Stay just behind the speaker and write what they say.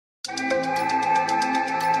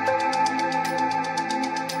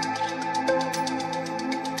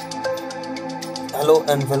Hello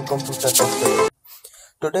and welcome to Tech of the Day.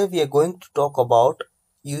 Today we are going to talk about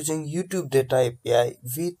using YouTube Data API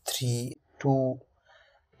v3 to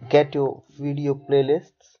get your video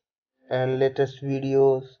playlists and latest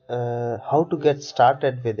videos, how to get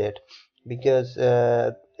started with it, because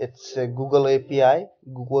it's a Google API,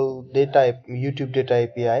 YouTube Data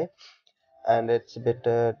API, and it's a bit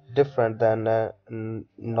different than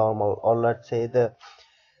normal, or let's say the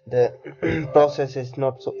process is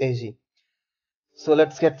not so easy. So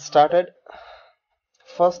let's get started.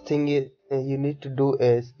 First thing you need to do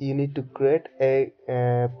is you need to create a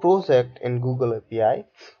project in Google API,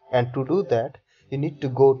 and to do that you need to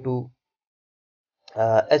go to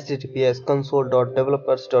https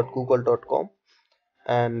console.developers.google.com,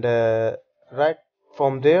 and right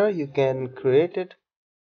from there you can create it.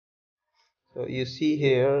 So you see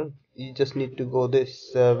here, you just need to go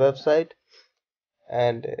this website,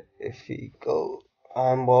 and if we go,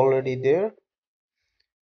 I'm already there.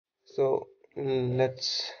 So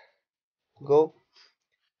let's go.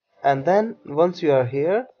 And then once you are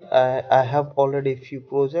here, I have already few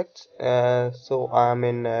projects, so I'm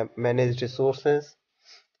in managed resources.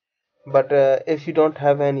 But if you don't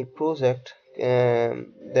have any project,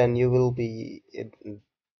 then you will be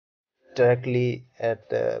directly at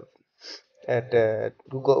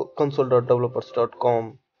Google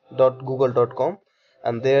console.developers.com.google.com,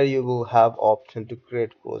 and there you will have option to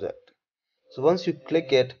create project. So once you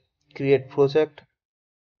click it, create project,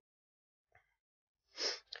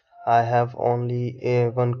 I have only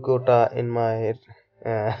one quota in my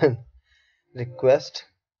request,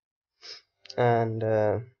 and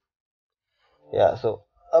yeah, so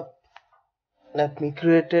up, let me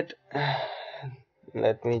create it.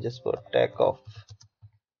 Let me just put tag of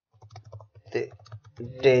the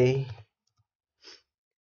day,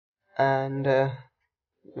 and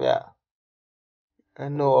yeah,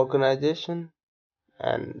 and no organization,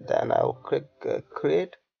 and then I will click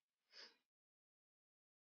create.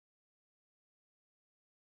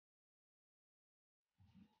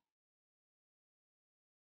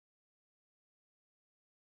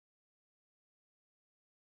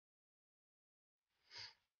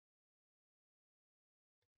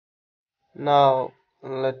 Now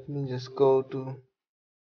let me just go to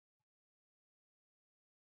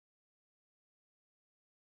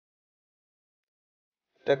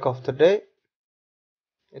tech of the day.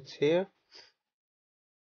 It's here.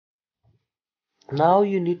 Now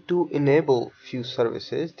you need to enable few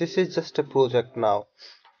services. This is just a project now.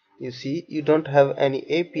 You see, you don't have any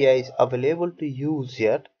APIs available to use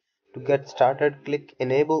yet. To get started, click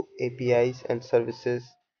enable APIs and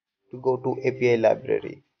services to go to API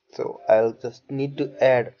library. So I'll just need to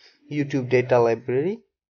add YouTube data library.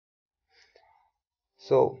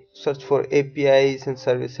 So search for APIs and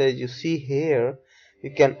services. You see here,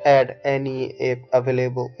 you can add any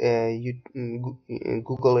available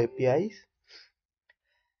Google APIs.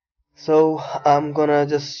 So I'm gonna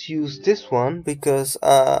just use this one because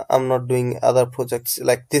I'm not doing other projects.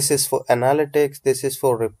 Like, this is for analytics, this is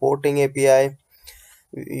for reporting API.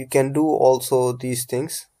 You can do also these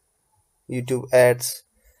things: YouTube ads,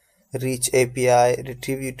 reach API,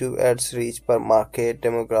 retrieve YouTube ads reach per market,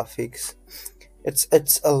 demographics.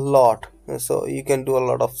 It's a lot, so you can do a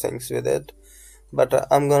lot of things with it. But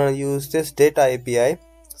I'm gonna use this data API,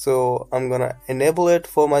 so I'm gonna enable it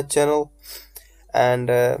for my channel. And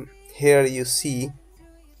here you see,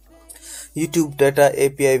 YouTube Data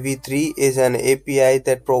API v3 is an API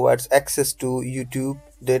that provides access to YouTube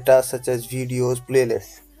data such as videos,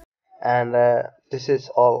 playlists, and this is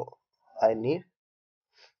all I need.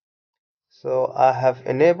 So I have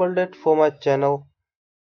enabled it for my channel,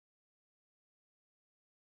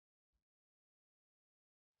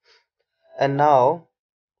 and now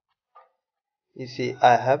you see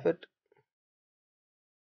I have it.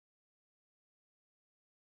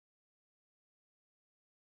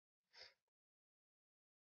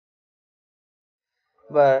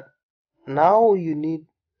 But now you need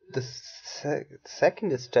the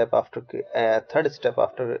second step after third step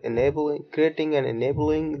after creating and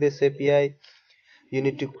enabling this API. You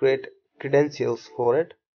need to create credentials for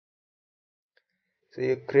it. So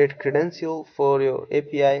you create credential for your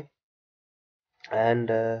API,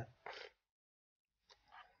 and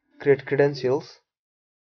create credentials.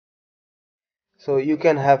 So you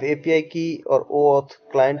can have API key or OAuth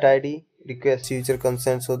client ID, request user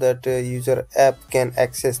consent so that user app can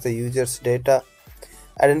access the user's data,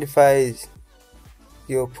 identifies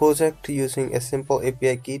your project using a simple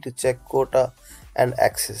API key to check quota and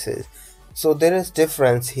accesses. So there is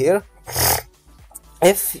difference here.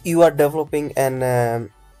 If you are developing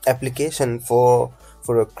an application for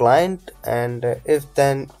for a client, and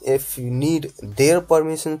if you need their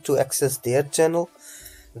permission to access their channel,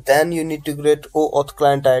 then you need to create OAuth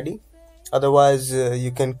client ID. Otherwise,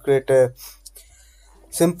 you can create a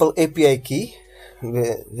simple API key,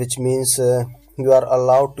 which means you are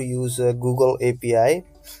allowed to use Google API,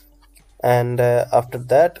 and after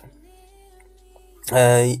that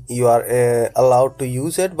you are allowed to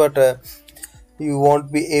use it, but you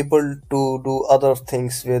won't be able to do other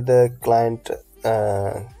things with the client.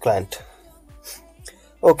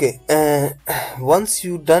 Okay, once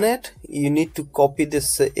you done it, you need to copy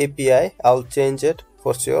this API. I'll change it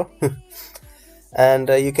for sure. And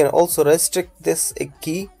you can also restrict this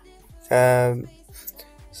key.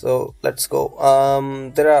 So let's go.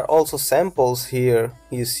 There are also samples here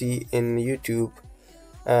you see in YouTube.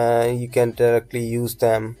 You can directly use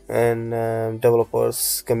them in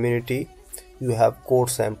developers community. You have code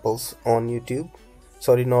samples on YouTube.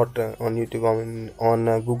 Sorry, not on YouTube, I mean on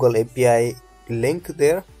Google API link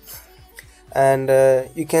there, and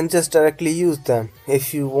you can just directly use them.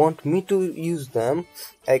 If you want me to use them,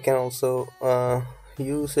 I can also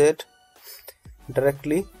use it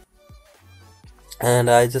directly, and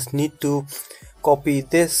I just need to copy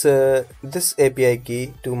this this API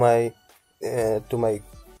key to my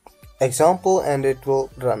example, and it will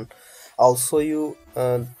run. I'll show you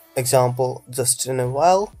example just in a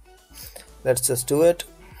while. Let's just do it.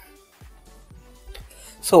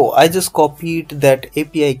 So I just copied that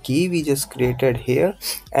API key we just created here,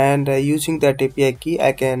 and using that API key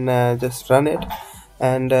I can just run it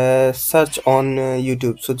and search on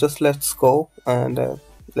YouTube. So just let's go and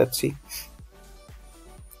let's see.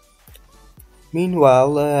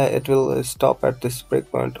 Meanwhile, it will stop at this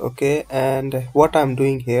breakpoint. Okay, and what I'm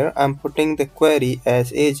doing here, I'm putting the query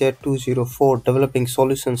as AZ204 developing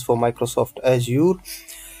solutions for Microsoft Azure,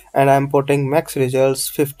 and I'm putting max results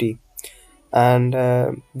 50. And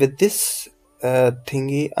with this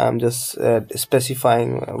thingy, I'm just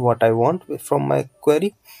specifying what I want from my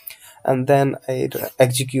query, and then I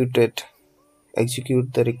execute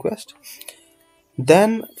the request.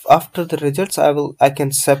 Then after the results, I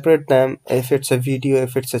can separate them if it's a video,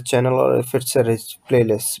 if it's a channel, or if it's a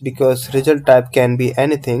playlist, because result type can be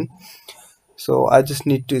anything. So I just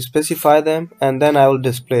need to specify them, and then I will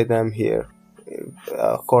display them here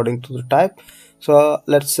according to the type. So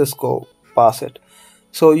let's just go pass it.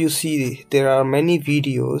 So you see there are many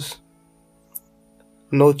videos,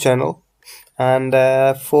 no channel, and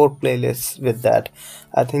 4 playlists with that.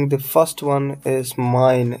 I think the first one is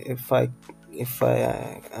mine, if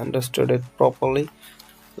I understood it properly.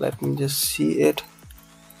 Let me just see it.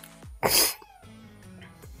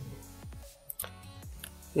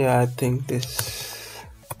 Yeah, I think this.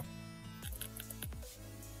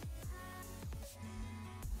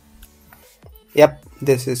 Yep,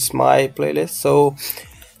 this is my playlist. So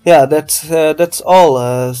yeah, that's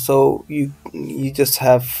all. So you just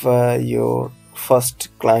have your first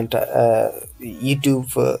client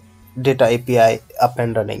YouTube data API up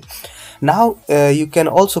and running. Now you can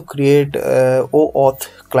also create OAuth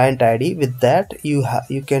client ID. With that, you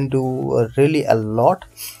can do really a lot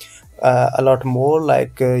more.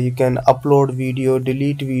 Like you can upload video,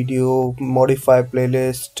 delete video, modify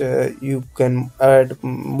playlist, you can add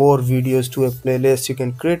more videos to a playlist, you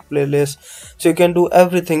can create playlists. So you can do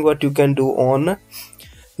everything what you can do on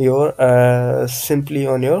your simply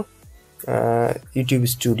on your YouTube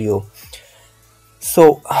Studio.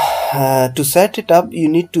 So to set it up, you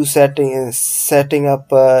need to setting up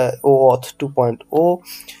OAuth 2.0.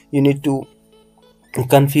 you need to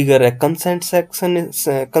configure a consent section,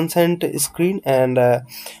 consent screen, and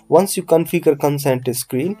once you configure consent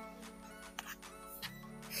screen,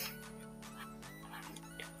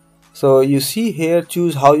 so you see here,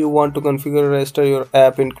 choose how you want to configure register your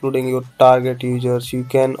app, including your target users. You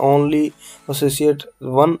can only associate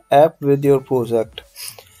one app with your project,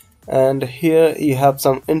 and here you have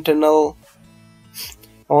some internal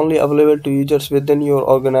only available to users within your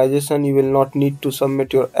organization. You will not need to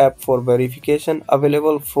submit your app for verification.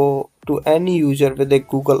 Available to any user with a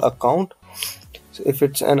Google account. So if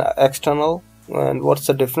it's an external, and what's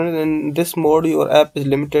the difference? In this mode, your app is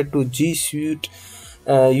limited to G Suite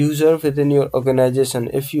user within your organization.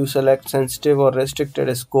 If you select sensitive or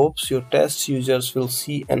restricted scopes, your test users will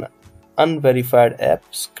see an unverified app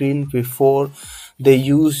screen before they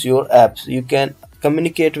use your apps. You can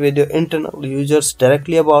communicate with your internal users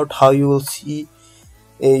directly about how you will see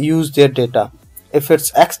use their data. If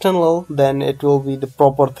it's external, then it will be the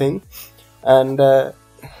proper thing, and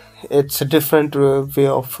it's a different way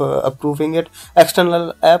of approving it.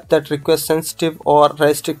 External app that requests sensitive or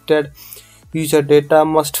restricted user data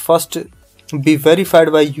must first be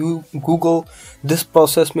verified by Google. This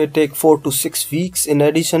process may take 4 to 6 weeks. In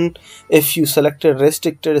addition, if you selected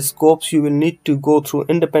restricted scopes, you will need to go through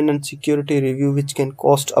independent security review, which can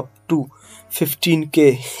cost up to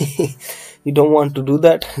 15k. You don't want to do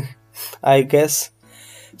that, I guess.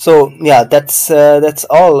 So yeah, that's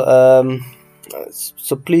all.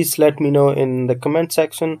 So please let me know in the comment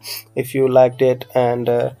section if you liked it, and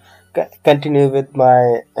continue with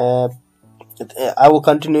my I will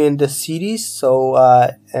continue in this series. So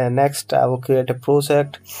next I will create a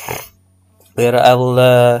project where I will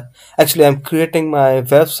actually I'm creating my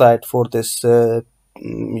website for this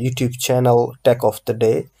YouTube channel, Tech of the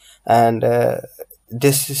Day, and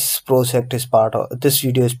this project is part of this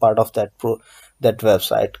video is part of that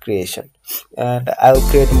website creation, and I will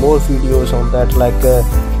create more videos on that, like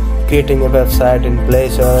creating a website in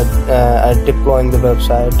Blazor, deploying the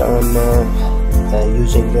website on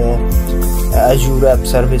using Azure App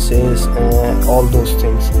Services, all those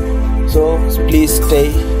things. So please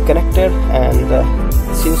stay connected,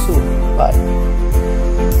 and see you soon. Bye.